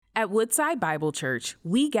At Woodside Bible Church,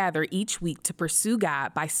 we gather each week to pursue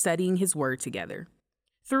God by studying His Word together.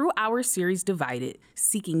 Through our series Divided,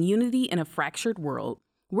 Seeking Unity in a Fractured World,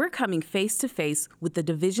 we're coming face to face with the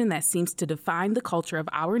division that seems to define the culture of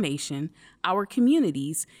our nation, our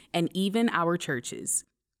communities, and even our churches.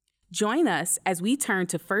 Join us as we turn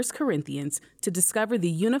to 1 Corinthians to discover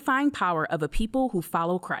the unifying power of a people who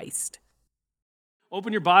follow Christ.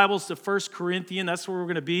 Open your Bibles to 1 Corinthians. That's where we're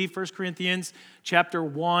going to be. 1 Corinthians chapter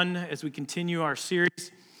 1 as we continue our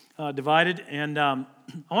series, Divided. And I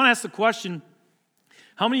want to ask the question,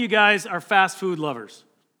 how many of you guys are fast food lovers?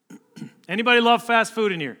 Anybody love fast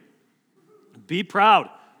food in here? Be proud.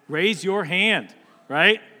 Raise your hand,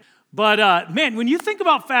 right? But man, when you think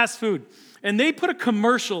about fast food, and they put a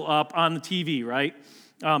commercial up on the TV, right?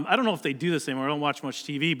 I don't know if they do this anymore. I don't watch much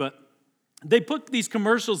TV, but they put these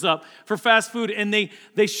commercials up for fast food, and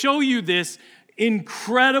they show you this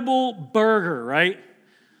incredible burger, right?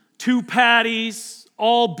 2 patties,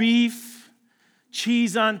 all beef,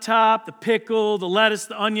 cheese on top, the pickle, the lettuce,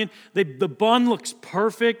 the onion. The bun looks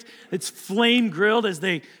perfect. It's flame grilled as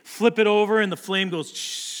they flip it over, and the flame goes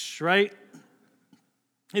shh, right?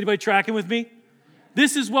 Anybody tracking with me?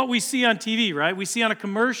 This is what we see on TV, right? We see on a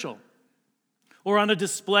commercial or on a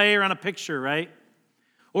display or on a picture, right?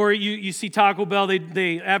 Or you see Taco Bell,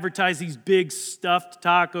 they advertise these big stuffed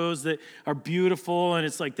tacos that are beautiful, and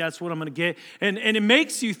it's like, that's what I'm going to get. And it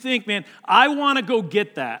makes you think, man, I want to go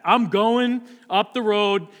get that. I'm going up the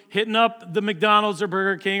road, hitting up the McDonald's or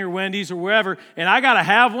Burger King or Wendy's or wherever, and I got to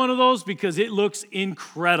have one of those because it looks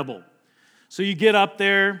incredible. So you get up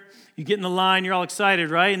there, you get in the line, you're all excited,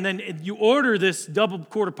 right? And then you order this double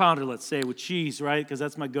quarter pounder, let's say, with cheese, right? Because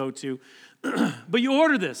that's my go-to. But you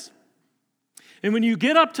order this. And when you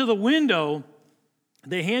get up to the window,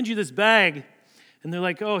 they hand you this bag, and they're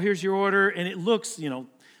like, oh, here's your order. And it looks,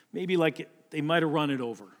 maybe like they might have run it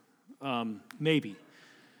over. Maybe.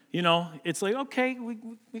 It's like, okay,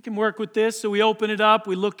 we can work with this. So we open it up,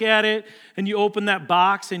 we look at it, and you open that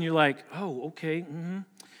box, and you're like, oh, okay,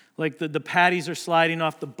 Like the patties are sliding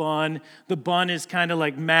off the bun. The bun is kind of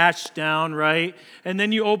like mashed down, right? And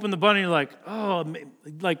then you open the bun, and you're like, oh,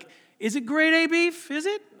 like, is it grade A beef? Is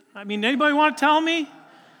it? I mean, anybody want to tell me?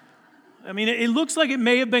 I mean, it looks like it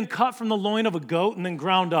may have been cut from the loin of a goat and then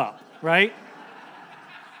ground up, right?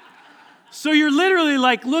 So you're literally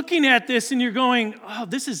like looking at this and you're going, oh,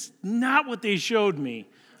 this is not what they showed me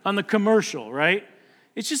on the commercial, right?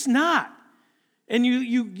 It's just not. And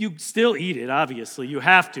you still eat it, obviously. You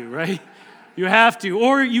have to, right? You have to.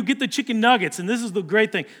 Or you get the chicken nuggets, and this is the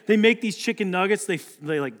great thing. They make these chicken nuggets,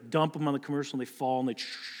 they like dump them on the commercial, and they fall, and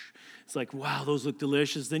it's like, wow, those look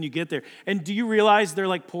delicious. Then you get there. And do you realize they're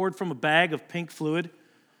like poured from a bag of pink fluid?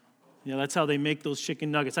 That's how they make those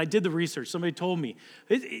chicken nuggets. I did the research. Somebody told me.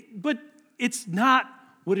 But it's not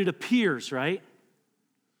what it appears, right?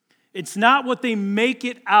 It's not what they make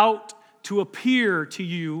it out to appear to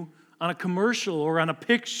you on a commercial or on a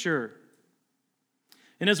picture.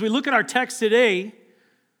 And as we look at our text today,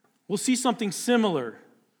 we'll see something similar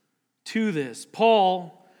to this.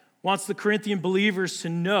 Paul wants the Corinthian believers to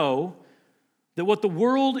know that what the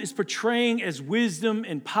world is portraying as wisdom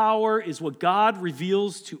and power is what God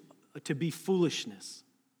reveals to be foolishness.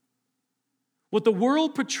 What the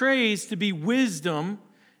world portrays to be wisdom,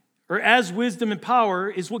 or as wisdom and power,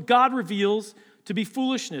 is what God reveals to be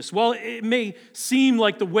foolishness. Well, it may seem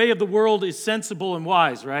like the way of the world is sensible and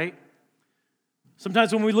wise, right?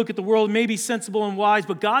 Sometimes when we look at the world, it may be sensible and wise,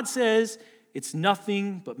 but God says it's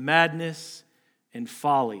nothing but madness and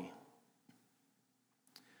folly.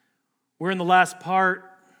 We're in the last part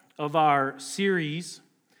of our series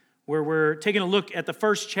where we're taking a look at the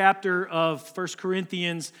first chapter of 1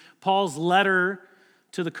 Corinthians, Paul's letter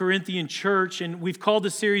to the Corinthian church, and we've called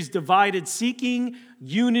the series Divided, Seeking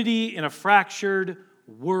Unity in a Fractured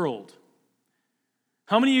World.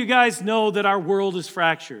 How many of you guys know that our world is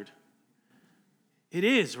fractured? It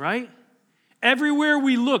is, right? Everywhere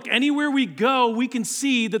we look, anywhere we go, we can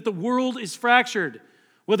see that the world is fractured.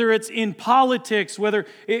 Whether it's in politics, whether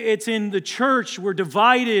it's in the church, we're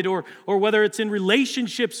divided, or whether it's in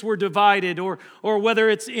relationships, we're divided, or whether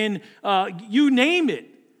it's in, you name it,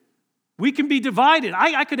 we can be divided.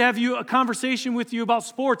 I could have a conversation with you about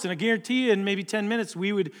sports, and I guarantee you in maybe 10 minutes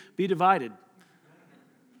we would be divided.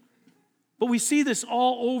 But we see this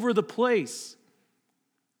all over the place.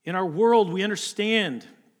 In our world, we understand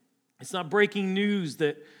it's not breaking news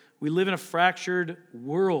that we live in a fractured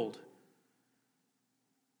world.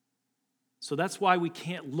 So that's why we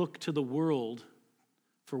can't look to the world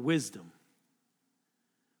for wisdom.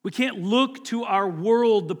 We can't look to our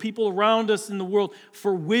world, the people around us in the world,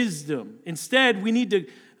 for wisdom. Instead, we need to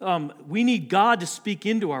we need God to speak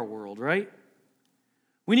into our world, right?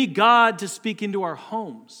 We need God to speak into our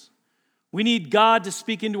homes. We need God to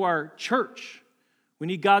speak into our church. We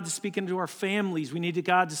need God to speak into our families. We need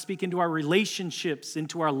God to speak into our relationships,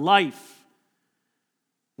 into our life.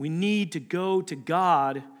 We need to go to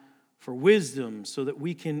God for wisdom so that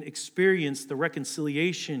we can experience the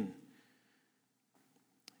reconciliation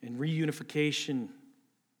and reunification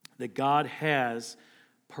that God has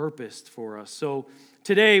purposed for us. So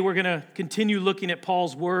today we're going to continue looking at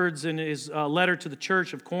Paul's words in his letter to the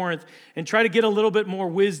church of Corinth and try to get a little bit more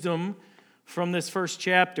wisdom from this first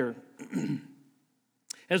chapter.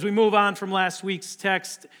 As we move on from last week's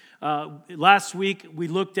text, last week we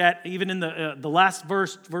looked at, even in the last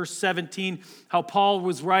verse, verse 17, how Paul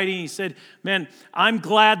was writing. He said, man, I'm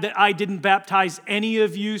glad that I didn't baptize any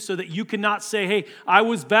of you so that you cannot say, hey, I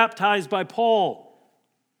was baptized by Paul.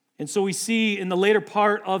 And so we see in the later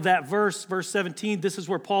part of that verse, verse 17, this is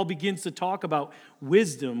where Paul begins to talk about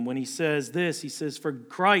wisdom when he says this. He says, for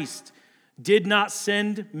Christ did not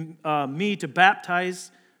send me to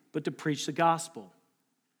baptize, but to preach the gospel.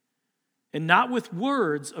 And not with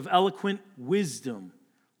words of eloquent wisdom,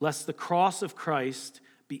 lest the cross of Christ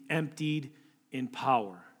be emptied in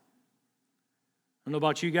power. I don't know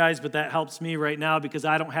about you guys, but that helps me right now because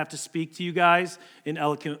I don't have to speak to you guys in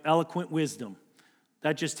eloquent wisdom.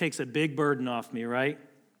 That just takes a big burden off me, right?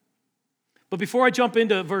 But before I jump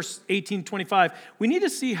into verse 18-25, we need to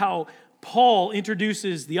see how Paul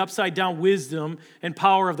introduces the upside-down wisdom and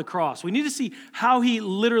power of the cross. We need to see how he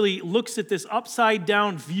literally looks at this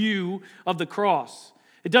upside-down view of the cross.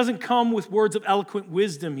 It doesn't come with words of eloquent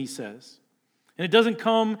wisdom, he says. And it doesn't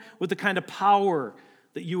come with the kind of power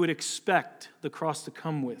that you would expect the cross to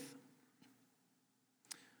come with.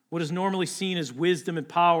 What is normally seen as wisdom and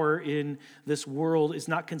power in this world is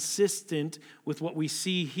not consistent with what we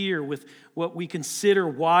see here, with what we consider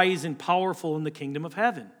wise and powerful in the kingdom of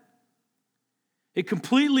heaven. It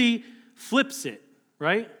completely flips it,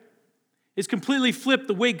 right? It's completely flipped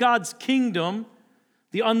the way God's kingdom,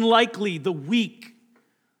 the unlikely, the weak,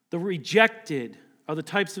 the rejected, are the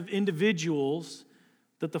types of individuals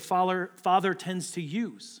that the Father tends to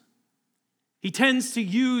use. He tends to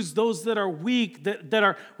use those that are weak, that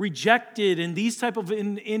are rejected, and these type of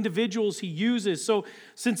individuals he uses. So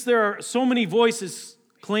since there are so many voices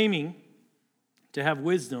claiming to have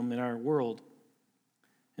wisdom in our world,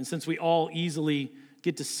 and since we all easily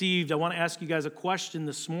get deceived, I want to ask you guys a question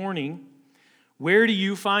this morning. Where do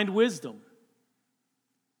you find wisdom?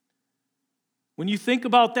 When you think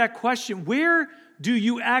about that question, where do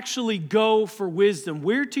you actually go for wisdom?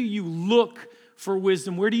 Where do you look for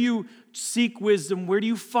wisdom? Where do you seek wisdom? Where do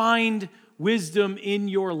you find wisdom in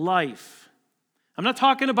your life? I'm not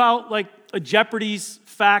talking about like a Jeopardy's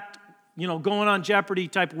fact, going on Jeopardy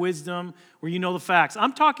type wisdom where you know the facts.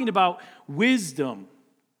 I'm talking about wisdom.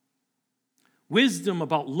 Wisdom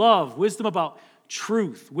about love, wisdom about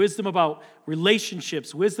truth, wisdom about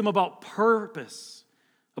relationships, wisdom about purpose,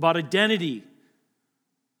 about identity,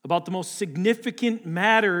 about the most significant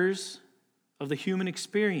matters of the human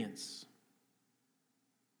experience.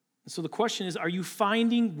 And so the question is, are you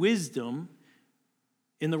finding wisdom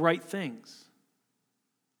in the right things?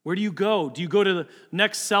 Where do you go? Do you go to the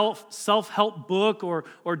next self-help book,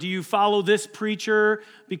 or do you follow this preacher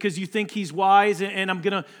because you think he's wise and I'm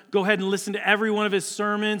going to go ahead and listen to every one of his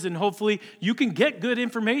sermons and hopefully you can get good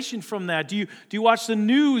information from that? Do you watch the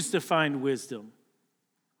news to find wisdom?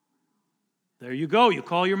 There you go. You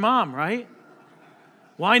call your mom, right?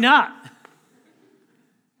 Why not?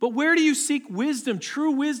 But where do you seek wisdom,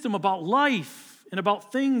 true wisdom about life and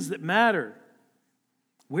about things that matter?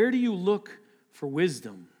 Where do you look for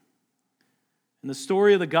wisdom? And the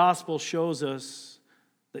story of the gospel shows us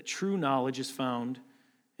that true knowledge is found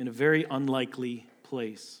in a very unlikely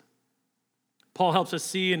place. Paul helps us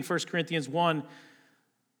see in 1 Corinthians 1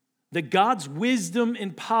 that God's wisdom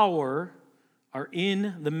and power are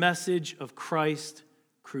in the message of Christ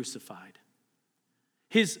crucified.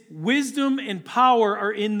 His wisdom and power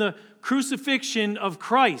are in the crucifixion of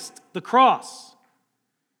Christ, the cross.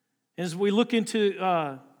 As we look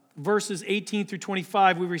into verses 18 through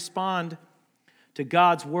 25, we respond to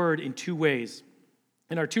God's word in two ways.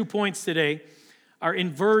 And our 2 points today are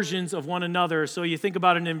inversions of one another. So you think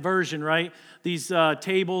about an inversion, right? These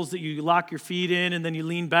tables that you lock your feet in and then you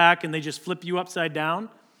lean back and they just flip you upside down.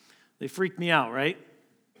 They freak me out, right?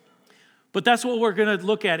 But that's what we're going to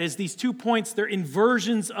look at is these 2 points. They're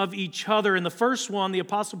inversions of each other. And the first one, the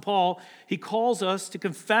Apostle Paul, he calls us to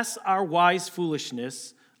confess our wise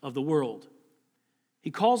foolishness of the world.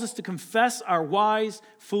 He calls us to confess our wise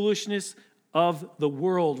foolishness of the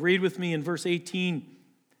world. Read with me in verse 18.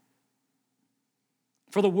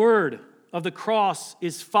 For the word of the cross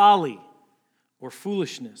is folly or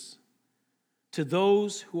foolishness to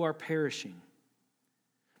those who are perishing.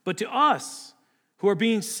 But to us who are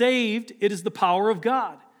being saved, it is the power of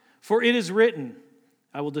God. For it is written,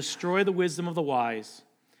 I will destroy the wisdom of the wise,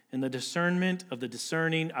 and the discernment of the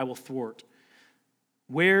discerning I will thwart.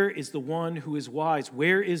 Where is the one who is wise?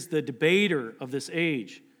 Where is the debater of this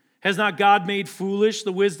age? Has not God made foolish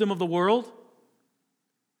the wisdom of the world?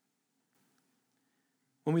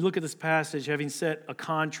 When we look at this passage, having set a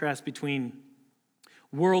contrast between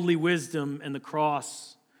worldly wisdom and the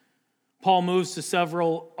cross, Paul moves to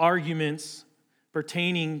several arguments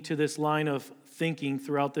pertaining to this line of thinking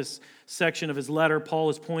throughout this section of his letter. Paul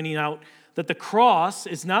is pointing out that the cross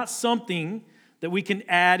is not something that we can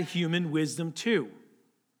add human wisdom to.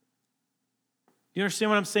 You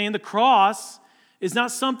understand what I'm saying? The cross is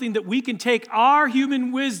not something that we can take our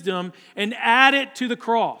human wisdom and add it to the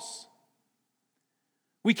cross.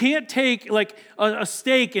 We can't take like a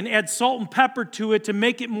steak and add salt and pepper to it to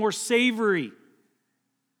make it more savory.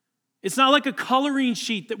 It's not like a coloring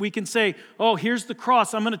sheet that we can say, oh, here's the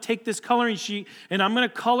cross. I'm going to take this coloring sheet and I'm going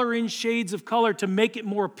to color in shades of color to make it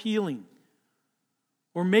more appealing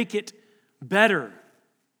or make it better.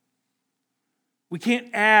 We can't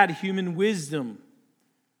add human wisdom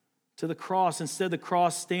to the cross. Instead, the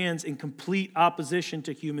cross stands in complete opposition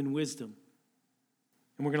to human wisdom.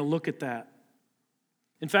 And we're going to look at that.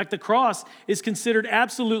 In fact, the cross is considered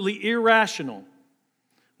absolutely irrational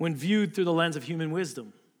when viewed through the lens of human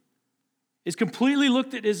wisdom. It's completely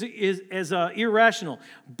looked at as irrational.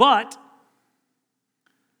 But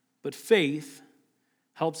faith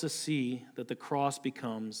helps us see that the cross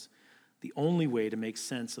becomes the only way to make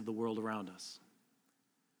sense of the world around us.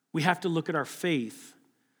 We have to look at our faith,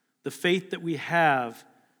 the faith that we have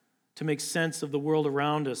to make sense of the world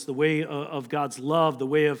around us, the way of God's love, the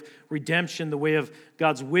way of redemption, the way of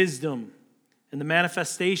God's wisdom, and the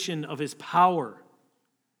manifestation of His power.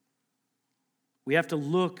 We have to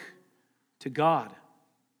look to God.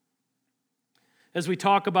 As we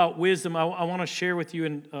talk about wisdom, I want to share with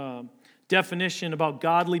you a definition about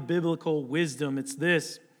godly biblical wisdom. It's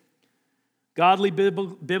this. Godly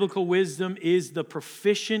biblical wisdom is the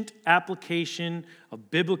proficient application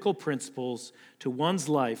of biblical principles to one's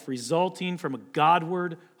life, resulting from a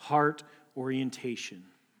Godward heart orientation.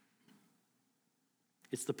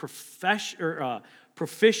 It's the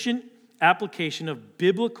proficient application of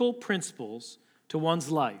biblical principles to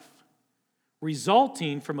one's life,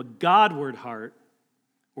 resulting from a Godward heart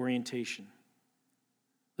orientation.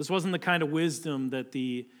 This wasn't the kind of wisdom that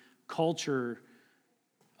the culture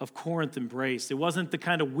of Corinth embraced. It wasn't the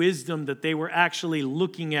kind of wisdom that they were actually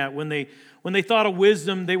looking at. When they thought of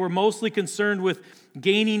wisdom, they were mostly concerned with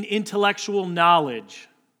gaining intellectual knowledge.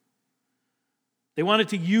 They wanted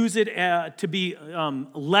to use it to be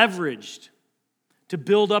leveraged, to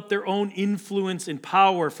build up their own influence and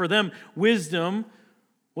power. For them, wisdom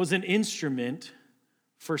was an instrument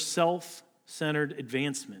for self-centered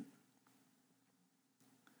advancement.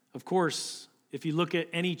 Of course, if you look at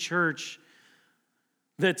any church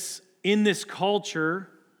that's in this culture,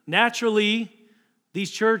 naturally,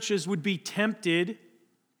 these churches would be tempted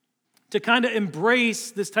to kind of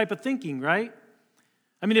embrace this type of thinking, right?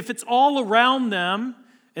 I mean, if it's all around them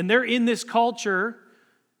and they're in this culture,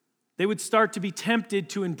 they would start to be tempted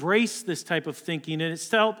to embrace this type of thinking. And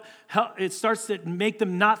it starts to make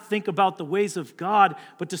them not think about the ways of God,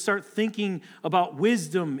 but to start thinking about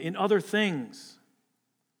wisdom in other things.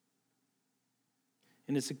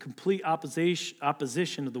 And it's a complete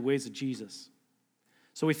opposition of the ways of Jesus.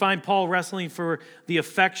 So we find Paul wrestling for the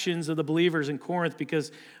affections of the believers in Corinth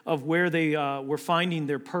because of where they were finding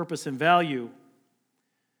their purpose and value.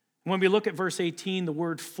 When we look at verse 18, the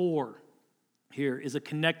word for here is a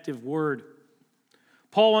connective word.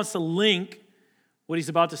 Paul wants to link what he's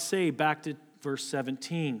about to say back to verse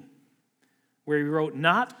 17, where he wrote,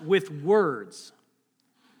 not with words.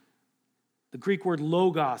 The Greek word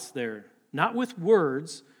logos there. Not with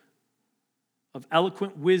words of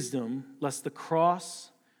eloquent wisdom, lest the cross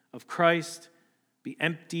of Christ be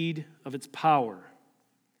emptied of its power.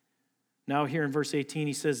 Now here in verse 18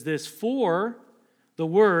 he says this, for the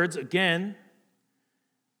words, again,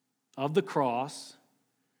 of the cross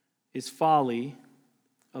is folly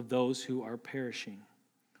of those who are perishing.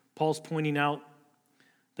 Paul's pointing out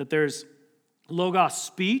that there's logos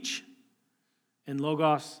speech and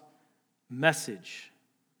logos message.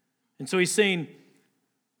 And so he's saying,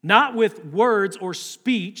 not with words or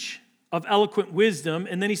speech of eloquent wisdom.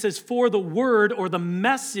 And then he says, for the word or the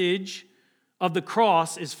message of the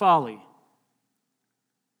cross is folly.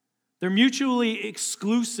 They're mutually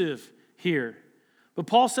exclusive here. But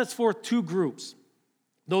Paul sets forth two groups.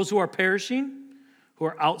 those who are perishing, who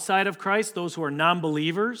are outside of Christ, those who are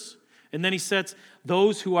non-believers. And then he sets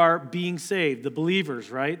those who are being saved, the believers,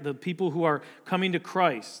 right? The people who are coming to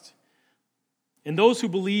Christ. And those who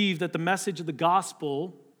believe that the message of the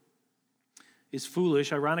gospel is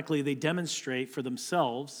foolish, ironically, they demonstrate for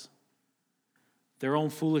themselves their own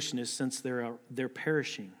foolishness since they're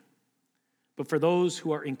perishing. But for those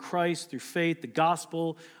who are in Christ through faith, the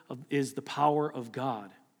gospel is the power of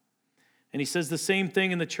God. And he says the same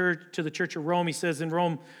thing in the church to the church of Rome. He says in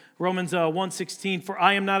Romans 1:16, "For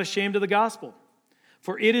I am not ashamed of the gospel,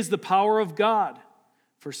 for it is the power of God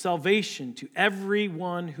for salvation to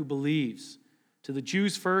everyone who believes, to the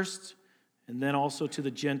Jews first, and then also to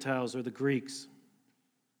the Gentiles or the Greeks."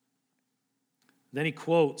 Then he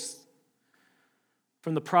quotes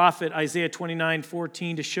from the prophet Isaiah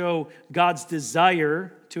 29:14 to show God's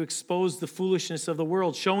desire to expose the foolishness of the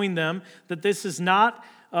world, showing them that this is not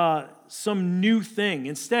some new thing.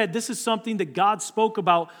 Instead, this is something that God spoke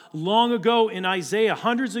about long ago in Isaiah,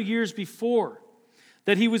 hundreds of years before,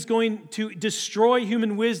 that he was going to destroy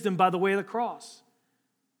human wisdom by the way of the cross.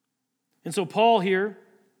 And so Paul here,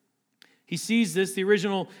 he sees this. The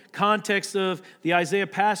original context of the Isaiah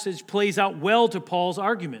passage plays out well to Paul's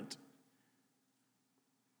argument.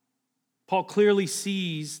 Paul clearly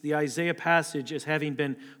sees the Isaiah passage as having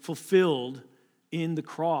been fulfilled in the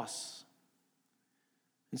cross.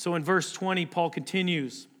 And so in verse 20, Paul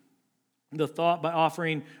continues the thought by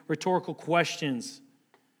offering rhetorical questions.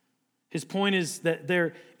 His point is that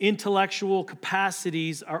their intellectual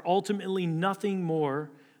capacities are ultimately nothing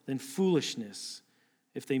more than foolishness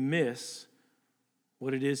if they miss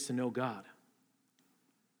what it is to know God.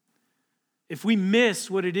 If we miss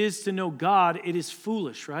what it is to know God, it is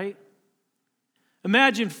foolish, right?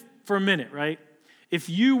 Imagine for a minute, right? If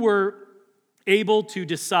you were able to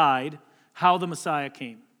decide how the Messiah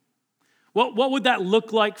came. What would that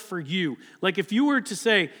look like for you? Like if you were to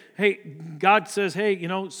say, hey, God says, hey,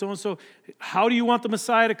 so-and-so, how do you want the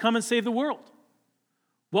Messiah to come and save the world?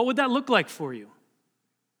 What would that look like for you?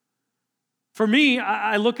 For me,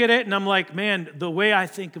 I look at it and I'm like, man, the way I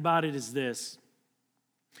think about it is this.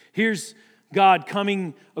 Here's God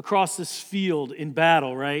coming across this field in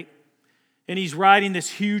battle, right? And he's riding this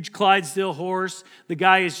huge Clydesdale horse. The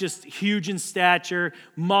guy is just huge in stature,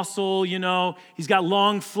 muscle, He's got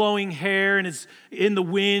long flowing hair and it's in the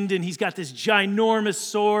wind. And he's got this ginormous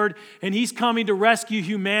sword. And he's coming to rescue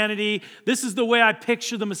humanity. This is the way I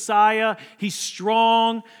picture the Messiah. He's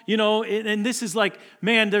strong, and this is like,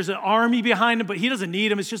 man, there's an army behind him, but he doesn't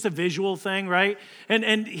need him. It's just a visual thing, right?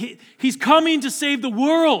 And he's coming to save the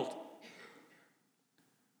world.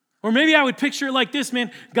 Or maybe I would picture it like this,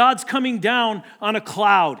 man. God's coming down on a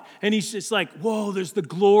cloud, and he's just like, whoa, there's the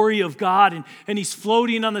glory of God, and he's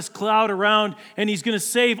floating on this cloud around, and he's going to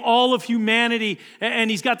save all of humanity,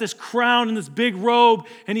 and he's got this crown and this big robe,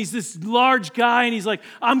 and he's this large guy, and he's like,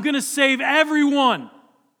 I'm going to save everyone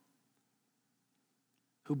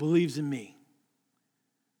who believes in me.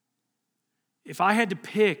 If I had to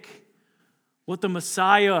pick what the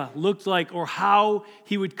Messiah looked like or how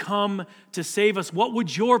he would come to save us, what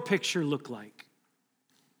would your picture look like?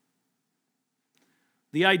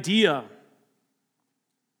 The idea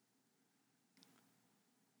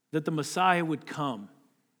that the Messiah would come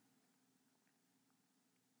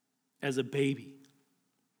as a baby,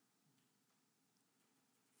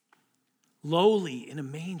 lowly in a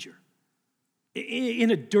manger,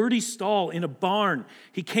 in a dirty stall, in a barn.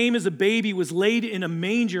 He came as a baby, was laid in a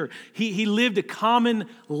manger. He lived a common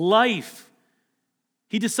life.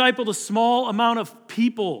 He discipled a small amount of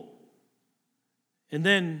people. And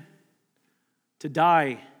then to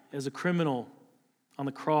die as a criminal on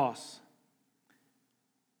the cross.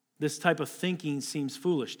 This type of thinking seems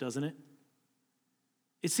foolish, doesn't it?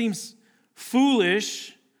 It seems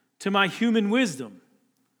foolish to my human wisdom.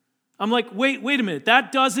 I'm like, wait a minute,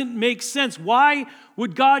 that doesn't make sense. Why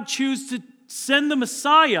would God choose to send the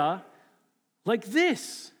Messiah like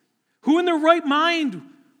this? Who in their right mind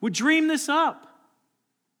would dream this up?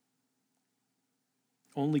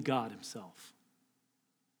 Only God himself.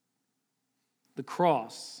 The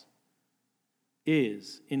cross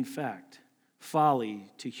is, in fact,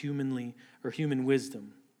 folly to human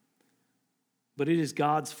wisdom. But it is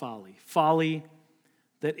God's folly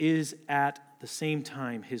that is at the same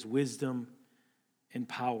time his wisdom and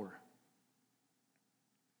power.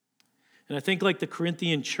 And I think like the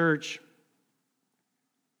Corinthian church,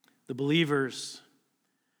 the believers,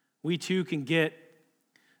 we too can get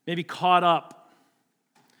maybe caught up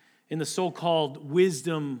in the so-called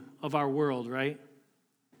wisdom of our world, right?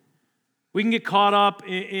 We can get caught up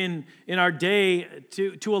in our day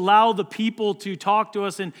to allow the people to talk to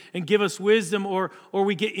us and give us wisdom, or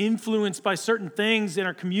we get influenced by certain things in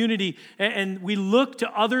our community, and we look to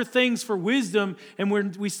other things for wisdom, and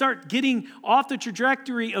we start getting off the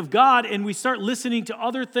trajectory of God, and we start listening to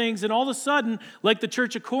other things, and all of a sudden, like the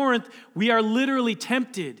church of Corinth, we are literally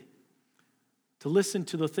tempted to listen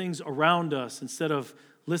to the things around us instead of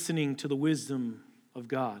listening to the wisdom of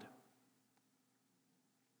God.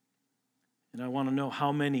 And I want to know,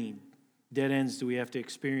 how many dead ends do we have to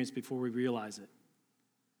experience before we realize it?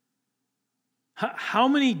 How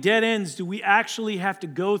many dead ends do we actually have to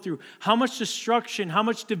go through? How much destruction, how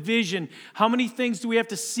much division, how many things do we have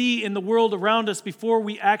to see in the world around us before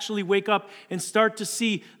we actually wake up and start to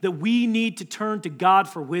see that we need to turn to God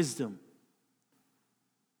for wisdom?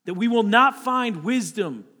 That we will not find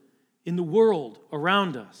wisdom in the world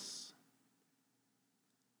around us.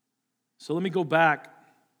 So let me go back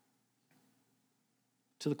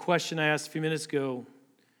to the question I asked a few minutes ago.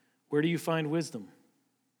 Where do you find wisdom?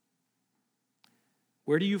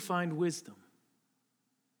 Where do you find wisdom?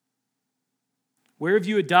 Where have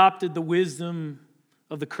you adopted the wisdom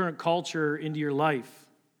of the current culture into your life?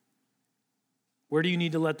 Where do you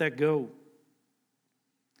need to let that go?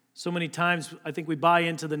 So many times I think we buy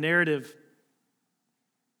into the narrative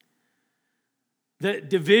that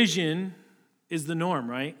division is the norm,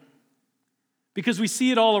 right? Because we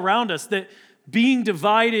see it all around us, that being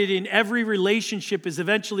divided in every relationship is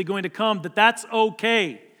eventually going to come, that's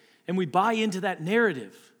okay. And we buy into that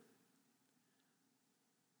narrative.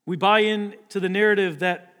 We buy into the narrative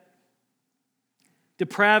that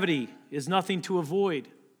depravity is nothing to avoid.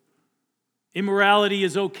 Immorality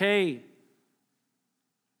is okay.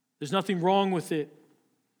 There's nothing wrong with it.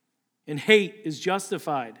 And hate is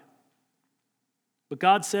justified. But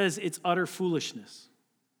God says it's utter foolishness.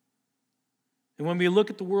 And when we look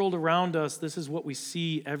at the world around us, this is what we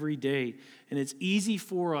see every day. And it's easy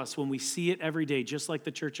for us when we see it every day, just like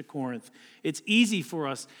the church of Corinth. It's easy for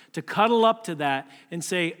us to cuddle up to that and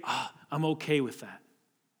say, I'm okay with that.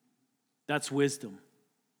 That's wisdom.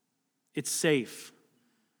 It's safe.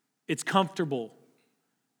 It's comfortable.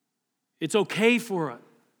 It's okay for it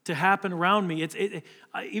to happen around me.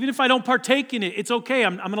 Even if I don't partake in it, it's okay.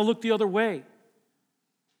 I'm going to look the other way.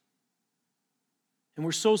 And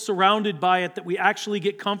we're so surrounded by it that we actually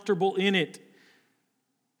get comfortable in it.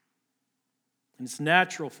 And it's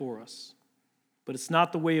natural for us. But it's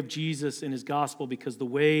not the way of Jesus and his gospel, because the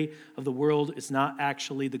way of the world is not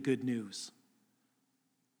actually the good news.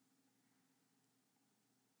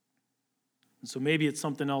 And so maybe it's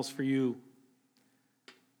something else for you.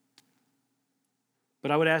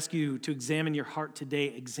 But I would ask you to examine your heart today,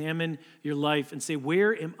 examine your life, and say,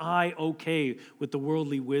 where am I okay with the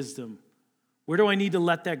worldly wisdom? Where do I need to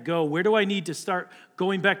let that go? Where do I need to start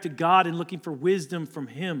going back to God and looking for wisdom from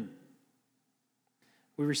him?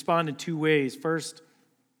 We respond in two ways. First,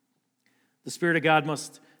 the Spirit of God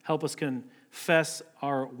must help us confess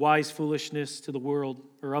our wise foolishness to the world,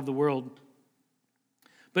 or of the world.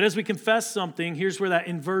 But as we confess something, here's where that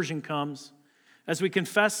inversion comes. As we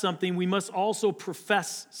confess something, we must also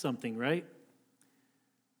profess something, right?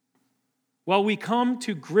 While we come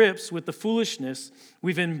to grips with the foolishness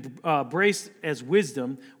we've embraced as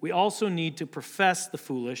wisdom, we also need to profess the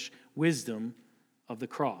foolish wisdom of the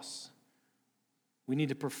cross. We need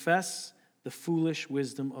to profess the foolish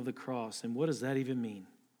wisdom of the cross. And what does that even mean?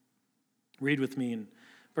 Read with me in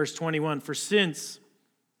verse 21. For since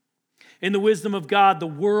in the wisdom of God, the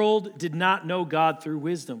world did not know God through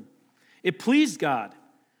wisdom, it pleased God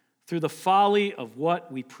through the folly of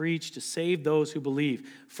what we preach to save those who believe.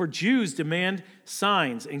 For Jews demand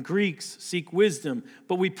signs and Greeks seek wisdom,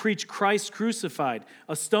 but we preach Christ crucified,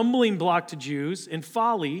 a stumbling block to Jews and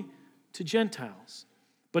folly to Gentiles.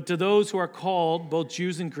 But to those who are called, both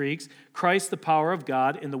Jews and Greeks, Christ the power of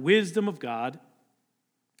God and the wisdom of God.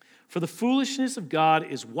 For the foolishness of God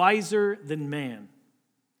is wiser than man,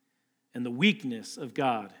 and the weakness of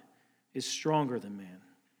God is stronger than man.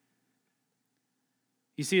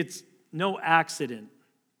 You see, it's no accident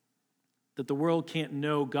that the world can't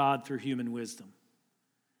know God through human wisdom.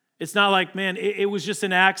 It's not like, man, it was just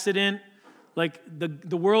an accident. Like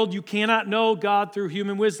the world, you cannot know God through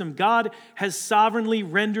human wisdom. God has sovereignly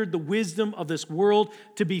rendered the wisdom of this world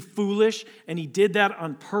to be foolish, and he did that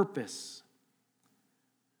on purpose.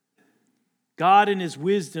 God in his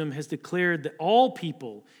wisdom has declared that all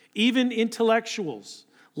people, even intellectuals,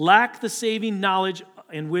 lack the saving knowledge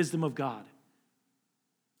and wisdom of God.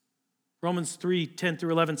 Romans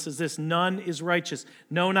 3:10-11 says this, none is righteous,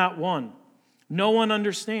 no, not one. No one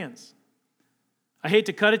understands. I hate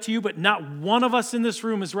to cut it to you, but not one of us in this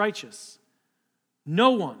room is righteous.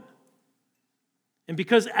 No one. And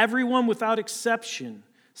because everyone without exception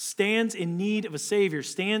stands in need of a Savior,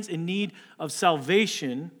 stands in need of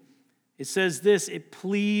salvation, it says this: it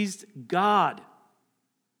pleased God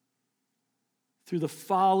through the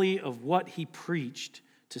folly of what he preached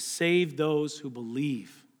to save those who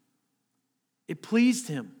believe. It pleased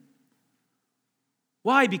him.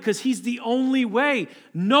 Why? Because he's the only way.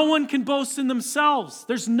 No one can boast in themselves.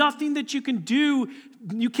 There's nothing that you can do.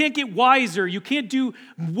 You can't get wiser. You can't do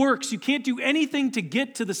works. You can't do anything to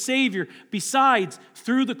get to the Savior besides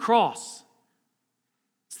through the cross.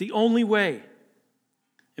 It's the only way.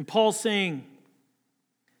 And Paul's saying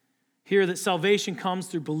here that salvation comes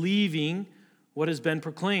through believing what has been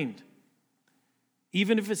proclaimed,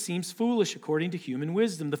 even if it seems foolish according to human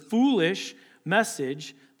wisdom. The foolish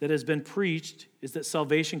message that has been preached is that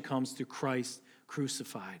salvation comes through Christ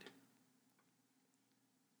crucified.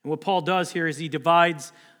 And what Paul does here is he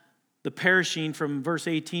divides the perishing from verse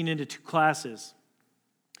 18 into two classes: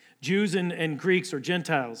 Jews and Greeks or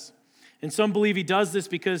Gentiles. And some believe he does this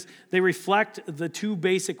because they reflect the two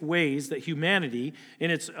basic ways that humanity, in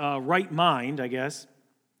its right mind, I guess,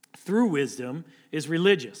 through wisdom, is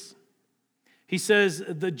religious. He says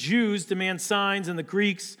the Jews demand signs and the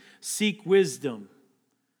Greeks seek wisdom.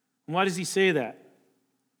 And why does he say that?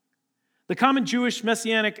 The common Jewish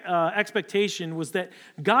messianic expectation was that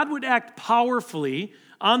God would act powerfully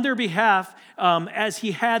on their behalf as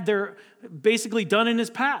he had basically done in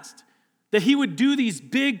his past. That he would do these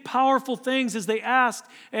big, powerful things as they asked,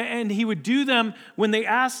 and he would do them when they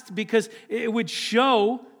asked because it would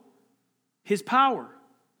show his power.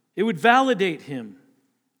 It would validate him.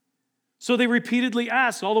 So they repeatedly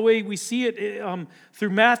asked, all the way we see it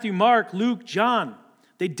through Matthew, Mark, Luke, John.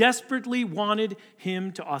 They desperately wanted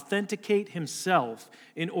him to authenticate himself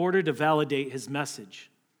in order to validate his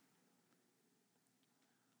message.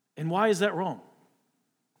 And why is that wrong?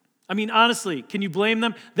 I mean, honestly, can you blame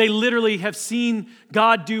them? They literally have seen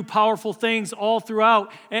God do powerful things all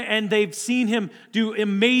throughout, and they've seen him do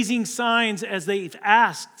amazing signs as they've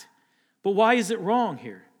asked. But why is it wrong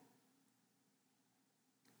here?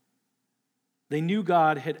 They knew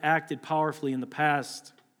God had acted powerfully in the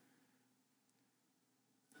past,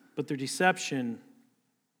 but their deception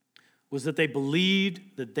was that they believed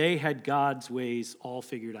that they had God's ways all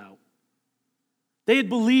figured out. They had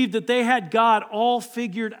believed that they had God all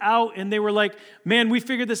figured out, and they were like, man, we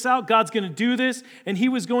figured this out. God's going to do this, and he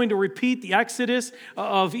was going to repeat the exodus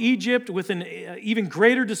of Egypt with an even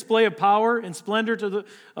greater display of power and splendor to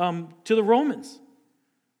the Romans.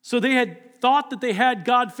 So they had thought that they had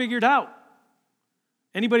God figured out.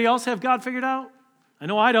 Anybody else have God figured out? I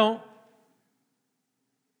know I don't.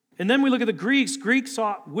 And then we look at the Greeks. Greeks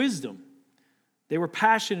sought wisdom. They were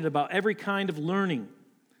passionate about every kind of learning.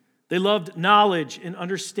 They loved knowledge and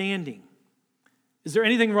understanding. Is there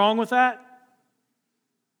anything wrong with that?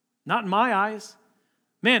 Not in my eyes.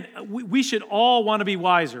 Man, we should all want to be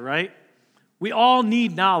wiser, right? We all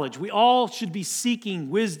need knowledge. We all should be seeking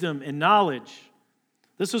wisdom and knowledge.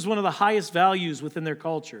 This was one of the highest values within their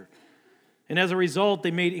culture. And as a result,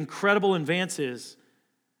 they made incredible advances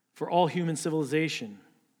for all human civilization.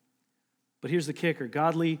 But here's the kicker: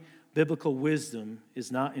 godly biblical wisdom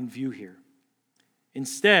is not in view here.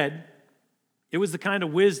 Instead, it was the kind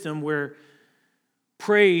of wisdom where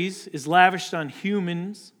praise is lavished on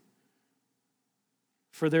humans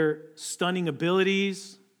for their stunning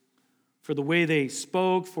abilities, for the way they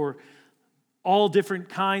spoke, for all different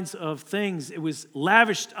kinds of things. It was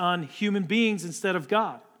lavished on human beings instead of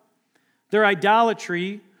God. Their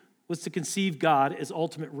idolatry was to conceive God as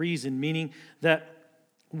ultimate reason, meaning that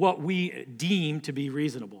what we deem to be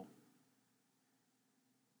reasonable.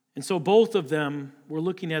 And so both of them were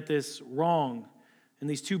looking at this wrong. And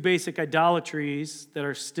these two basic idolatries that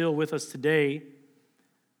are still with us today,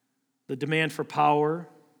 the demand for power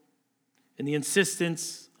and the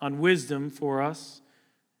insistence on wisdom for us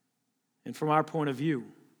and from our point of view.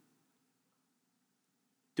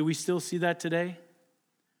 Do we still see that today?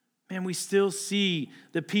 Man, we still see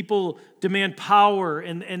that people demand power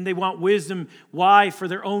and they want wisdom. Why? For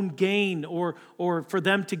their own gain or for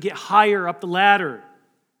them to get higher up the ladder.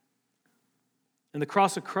 And the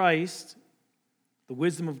cross of Christ, the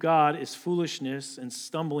wisdom of God, is foolishness and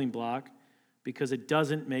stumbling block because it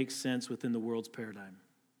doesn't make sense within the world's paradigm.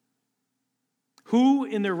 Who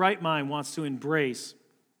in their right mind wants to embrace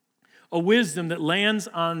a wisdom that lands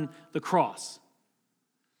on the cross?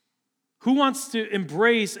 Who wants to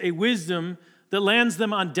embrace a wisdom that lands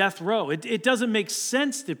them on death row? It doesn't make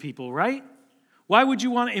sense to people, right? Why would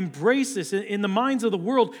you want to embrace this? In the minds of the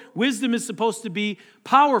world, wisdom is supposed to be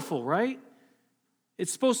powerful, right?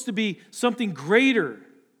 It's supposed to be something greater.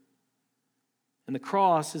 And the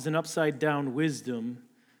cross is an upside-down wisdom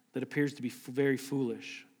that appears to be very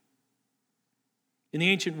foolish. In the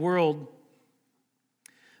ancient world,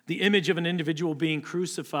 the image of an individual being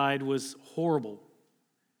crucified was horrible.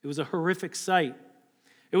 It was a horrific sight.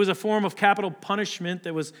 It was a form of capital punishment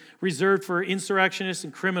that was reserved for insurrectionists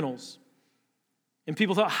and criminals. And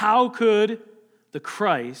people thought, how could the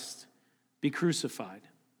Christ be crucified?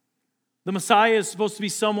 The Messiah is supposed to be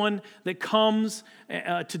someone that comes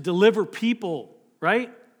to deliver people,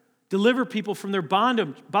 right? Deliver people from their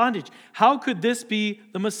bondage. How could this be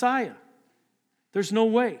the Messiah? There's no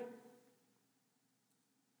way.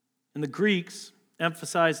 And the Greeks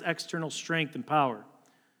emphasized external strength and power.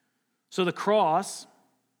 So the cross,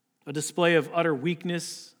 a display of utter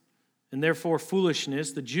weakness and therefore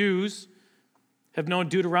foolishness, the Jews have known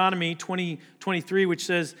Deuteronomy 20:23, which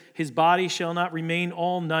says, his body shall not remain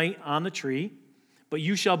all night on the tree, but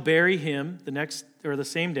you shall bury him the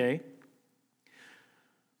same day.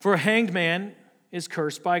 For a hanged man is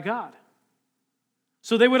cursed by God.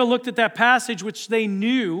 So they would have looked at that passage, which they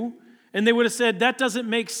knew, and they would have said, that doesn't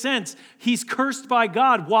make sense. He's cursed by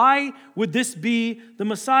God. Why would this be the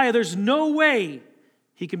Messiah? There's no way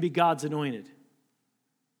he can be God's anointed.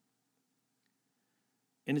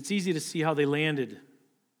 And it's easy to see how they landed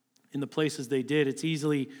in the places they did. It's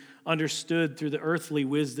easily understood through the earthly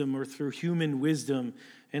wisdom or through human wisdom.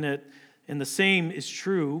 And the same is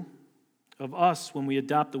true of us when we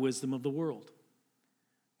adopt the wisdom of the world.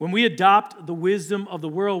 When we adopt the wisdom of the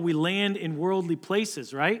world, we land in worldly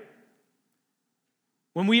places, right?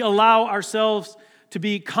 When we allow ourselves to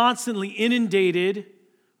be constantly inundated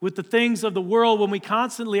with the things of the world, when we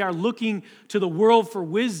constantly are looking to the world for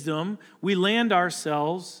wisdom, we land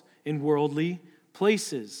ourselves in worldly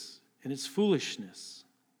places, and it's foolishness.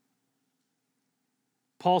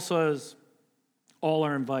 Paul says all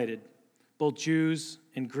are invited, both Jews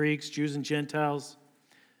and Greeks, Jews and Gentiles,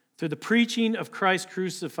 through the preaching of Christ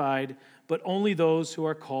crucified, but only those who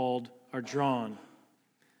are called are drawn.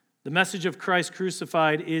 The message of Christ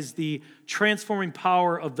crucified is the transforming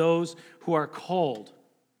power of those who are called.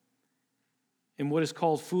 And what is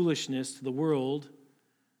called foolishness to the world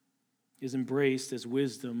is embraced as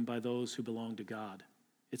wisdom by those who belong to God.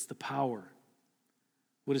 It's the power.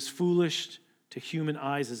 What is foolish to human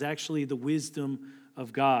eyes is actually the wisdom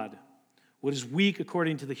of God. What is weak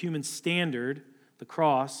according to the human standard, the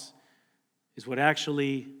cross, is what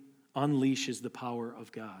actually unleashes the power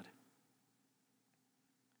of God.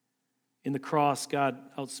 In the cross, God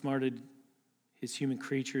outsmarted his human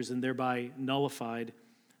creatures and thereby nullified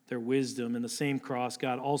their wisdom. In the same cross,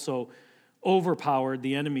 God also overpowered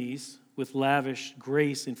the enemies with lavish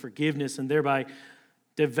grace and forgiveness and thereby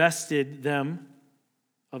divested them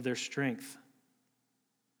of their strength.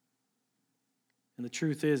 And the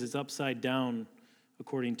truth is, it's upside down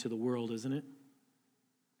according to the world, isn't it?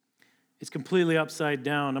 It's completely upside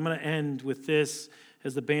down. I'm going to end with this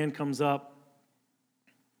as the band comes up.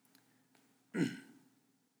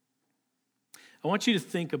 I want you to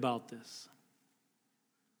think about this.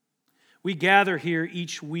 We gather here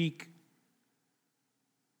each week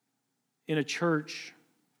in a church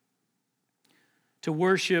to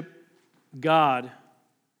worship God.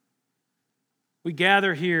 We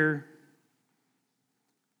gather here,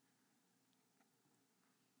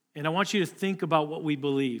 and I want you to think about what we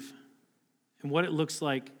believe and what it looks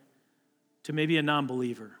like to maybe a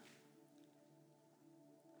non-believer.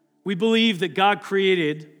 We believe that God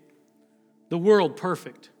created the world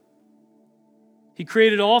perfect. He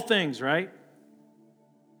created all things, right?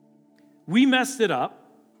 We messed it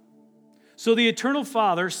up. So the eternal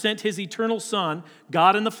Father sent his eternal Son,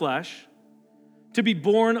 God in the flesh, to be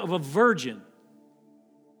born of a virgin,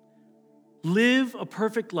 live a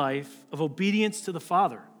perfect life of obedience to the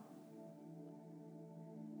Father,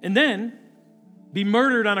 and then be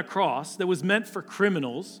murdered on a cross that was meant for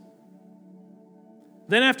criminals.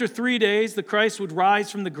 Then after 3 days, the Christ would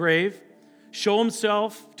rise from the grave, show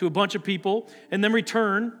himself to a bunch of people, and then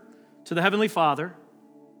return to the Heavenly Father,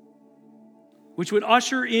 which would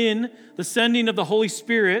usher in the sending of the Holy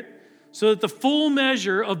Spirit so that the full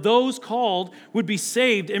measure of those called would be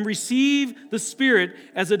saved and receive the Spirit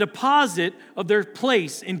as a deposit of their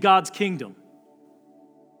place in God's kingdom.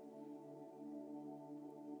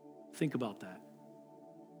 Think about that.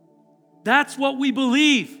 That's what we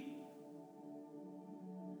believe.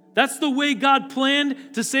 That's the way God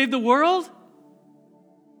planned to save the world?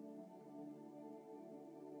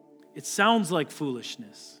 It sounds like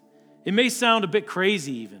foolishness. It may sound a bit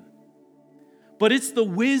crazy even. But it's the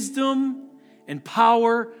wisdom and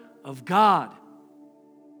power of God.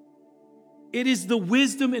 It is the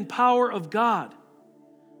wisdom and power of God.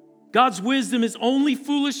 God's wisdom is only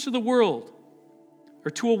foolish to the world.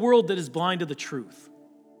 or to a world that is blind to the truth.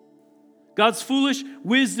 God's foolish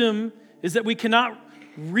wisdom is that we cannot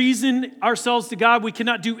reason ourselves to God. We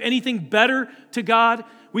cannot do anything better to God.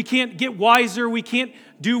 We can't get wiser. We can't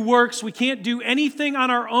do works. We can't do anything on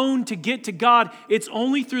our own to get to God. It's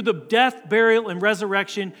only through the death, burial, and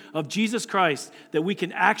resurrection of Jesus Christ that we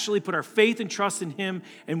can actually put our faith and trust in Him,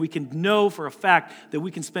 and we can know for a fact that we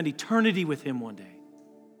can spend eternity with Him one day.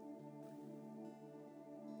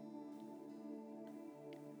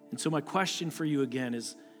 And so my question for you again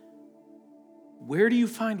is, where do you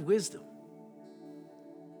find wisdom?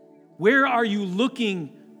 Where are you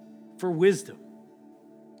looking for wisdom?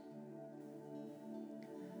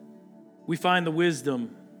 We find the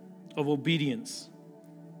wisdom of obedience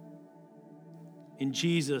in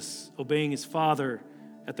Jesus obeying His Father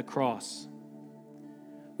at the cross.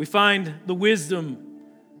 We find the wisdom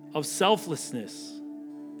of selflessness,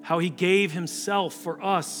 how He gave Himself for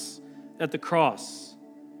us at the cross.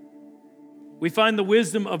 We find the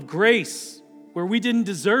wisdom of grace where we didn't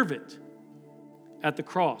deserve it at the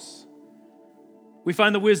cross. We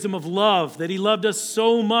find the wisdom of love, that He loved us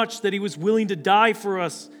so much that He was willing to die for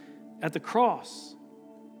us at the cross.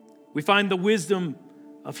 We find the wisdom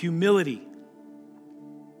of humility,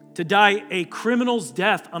 to die a criminal's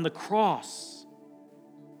death on the cross.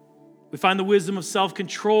 We find the wisdom of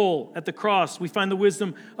self-control at the cross. We find the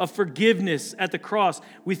wisdom of forgiveness at the cross.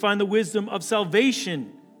 We find the wisdom of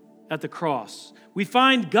salvation at the cross. We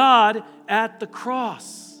find God at the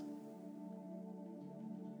cross.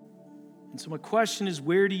 And so my question is,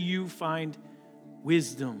 where do you find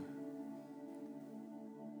wisdom?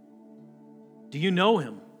 Do you know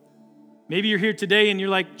Him? Maybe you're here today and you're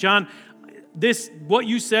like, John, what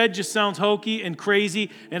you said just sounds hokey and crazy,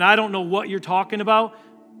 and I don't know what you're talking about.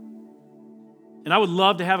 And I would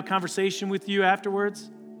love to have a conversation with you afterwards,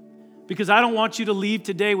 because I don't want you to leave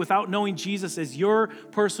today without knowing Jesus as your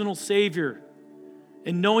personal Savior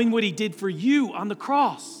and knowing what He did for you on the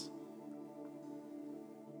cross.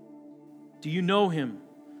 Do you know Him?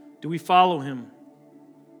 Do we follow Him?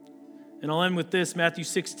 And I'll end with this. Matthew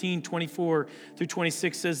 16, 24 through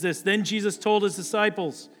 26 says this. Then Jesus told His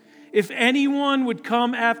disciples, if anyone would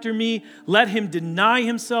come after me, let him deny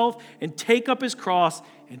himself and take up his cross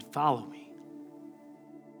and follow me.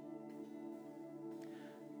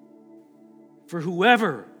 For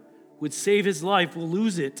whoever would save his life will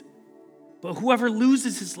lose it, but whoever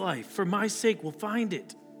loses his life for my sake will find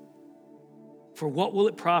it. For what will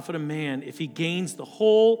it profit a man if he gains the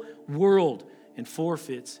whole world and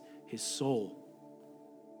forfeits his soul?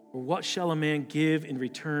 Or what shall a man give in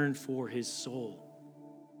return for his soul?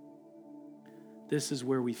 This is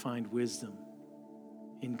where we find wisdom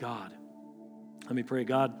in God. Let me pray.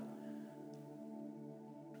 God,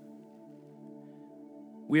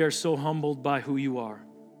 we are so humbled by who you are.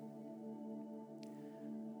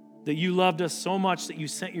 That you loved us so much that you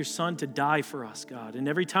sent your Son to die for us, God. And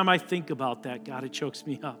every time I think about that, God, it chokes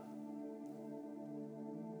me up.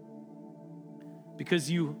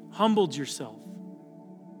 Because you humbled yourself.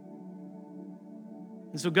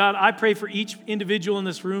 And so, God, I pray for each individual in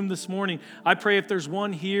this room this morning. I pray if there's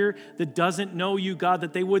one here that doesn't know you, God,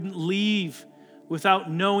 that they wouldn't leave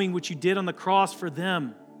without knowing what you did on the cross for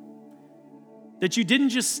them. That you didn't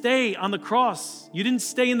just stay on the cross. You didn't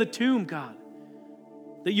stay in the tomb, God.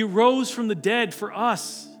 That you rose from the dead for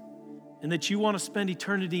us, and that you want to spend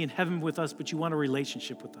eternity in heaven with us, but you want a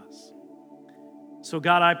relationship with us. So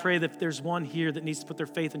God, I pray that if there's one here that needs to put their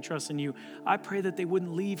faith and trust in you, I pray that they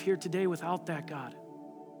wouldn't leave here today without that, God.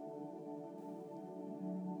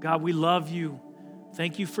 God, we love you.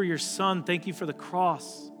 Thank you for your Son. Thank you for the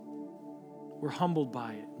cross. We're humbled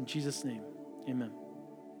by it. In Jesus' name, amen.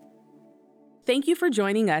 Thank you for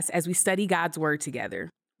joining us as we study God's Word together.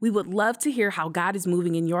 We would love to hear how God is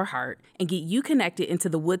moving in your heart and get you connected into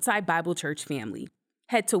the Woodside Bible Church family.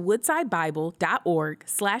 Head to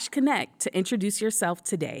woodsidebible.org/connect to introduce yourself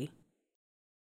today.